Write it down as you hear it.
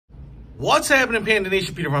What's happening, Panda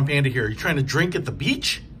Nation? Peter Von Panda here. Are you trying to drink at the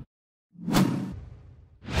beach?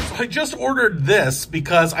 So I just ordered this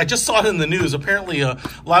because I just saw it in the news. Apparently a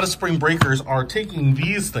lot of spring breakers are taking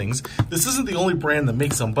these things. This isn't the only brand that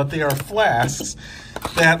makes them, but they are flasks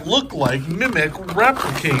that look like, mimic,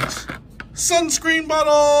 replicate sunscreen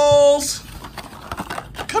bottles.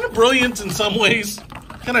 Kind of brilliant in some ways,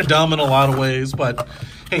 kind of dumb in a lot of ways, but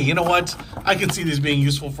hey, you know what? I can see these being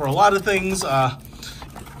useful for a lot of things.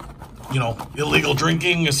 You know, illegal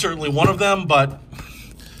drinking is certainly one of them, but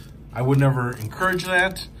I would never encourage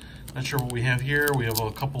that. Not sure what we have here. We have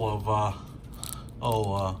a couple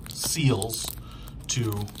of seals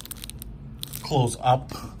to close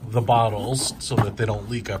up the bottles so that they don't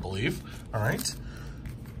leak, I believe. All right.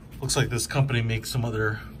 Looks like this company makes some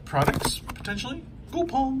other products, potentially.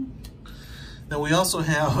 GoPong. Now we also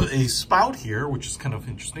have a spout here, which is kind of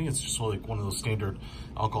interesting. It's just like one of those standard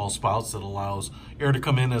alcohol spouts that allows air to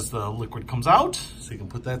come in as the liquid comes out. So you can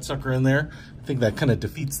put that sucker in there. I think that kind of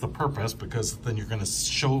defeats the purpose because then you're going to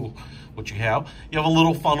show what you have. You have a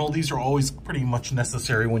little funnel. These are always pretty much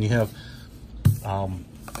necessary when you have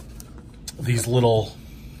these little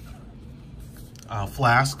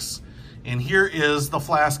flasks. And here is the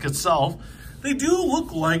flask itself. They do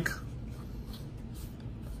look like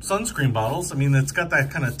sunscreen bottles. I mean, it's got that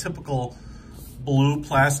kind of typical blue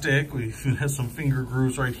plastic. We have some finger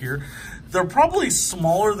grooves right here. They're probably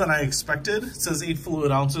smaller than I expected. It says 8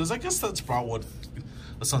 fluid ounces. I guess that's about what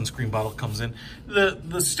a sunscreen bottle comes in.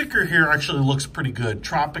 The sticker here actually looks pretty good.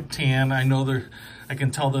 Tropic Tan. I know I can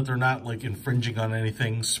tell that they're not like infringing on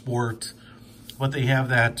anything. Sport, but they have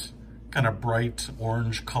that kind of bright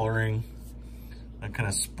orange coloring, that kind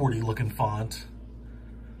of sporty looking font.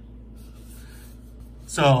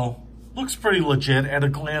 So, looks pretty legit. At a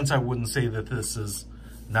glance, I wouldn't say that this is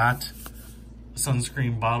not a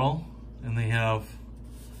sunscreen bottle. And they have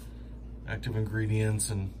active ingredients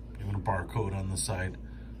and even a barcode on the side.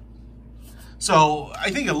 So,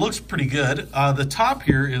 I think it looks pretty good. The top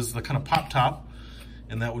here is the kind of pop top.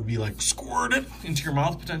 And that would be like squirt it into your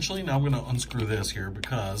mouth potentially. Now I'm going to unscrew this here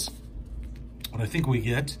because what I think we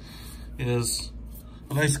get is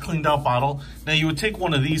a nice cleaned out bottle. Now you would take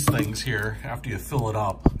one of these things here after you fill it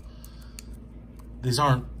up. These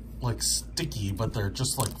aren't like sticky, but they're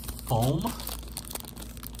just like foam.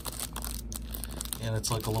 And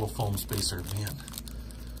it's like a little foam spacer, man.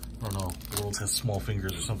 I don't know, the world has small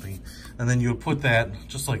fingers or something. And then you would put that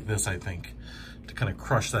just like this, I think, to kind of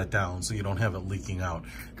crush that down so you don't have it leaking out.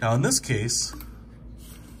 Now in this case,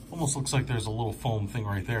 almost looks like there's a little foam thing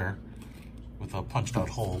right there with a punched out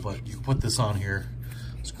hole, but you can put this on here,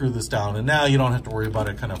 screw this down, and now you don't have to worry about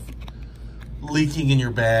it kind of leaking in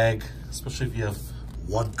your bag, especially if you have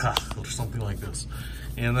vodka or something like this.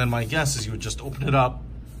 And then my guess is you would just open it up,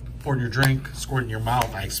 pour in your drink, squirt it in your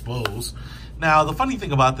mouth, I suppose. Now, the funny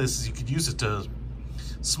thing about this is you could use it to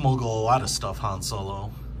smuggle a lot of stuff, Han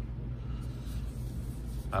Solo.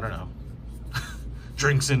 I don't know.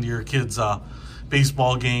 Drinks into your kid's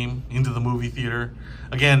baseball game, into the movie theater.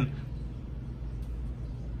 Again,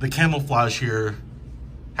 the camouflage here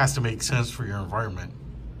has to make sense for your environment.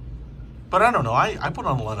 But I don't know, I put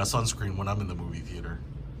on a lot of sunscreen when I'm in the movie theater.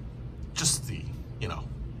 Just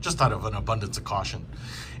just out of an abundance of caution.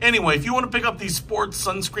 Anyway, if you want to pick up these sports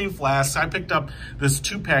sunscreen flasks, I picked up this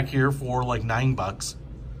 2-pack here for like $9.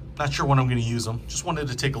 Not sure when I'm going to use them. Just wanted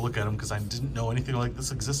to take a look at them because I didn't know anything like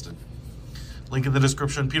this existed. Link in the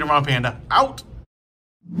description. Peter Von Panda, out!